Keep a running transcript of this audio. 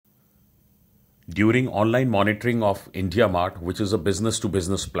During online monitoring of IndiaMart, which is a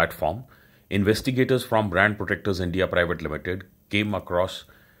business-to-business platform, investigators from Brand Protectors India Private Limited came across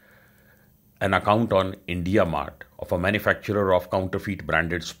an account on IndiaMart of a manufacturer of counterfeit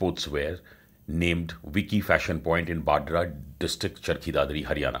branded sportswear named Vicky Fashion Point in Badhra district, Charkhi Dadri,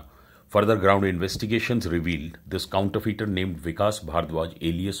 Haryana. Further ground investigations revealed this counterfeiter named Vikas Bhardwaj,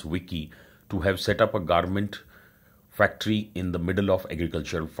 alias Vicky, to have set up a garment factory in the middle of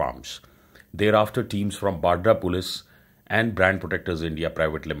agricultural farms. Thereafter, teams from Badhra Police and Brand Protectors India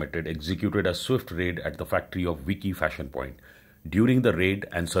Private Limited executed a swift raid at the factory of Vicky Fashion Point. During the raid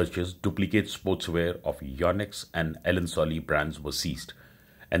and searches, duplicate sportswear of Yonex and Allen Solly brands were seized,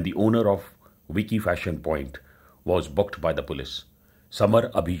 and the owner of Vicky Fashion Point was booked by the police. Summer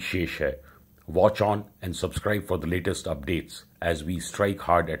abhi shesh hai. Watch on and subscribe for the latest updates as we strike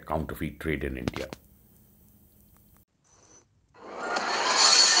hard at counterfeit trade in India.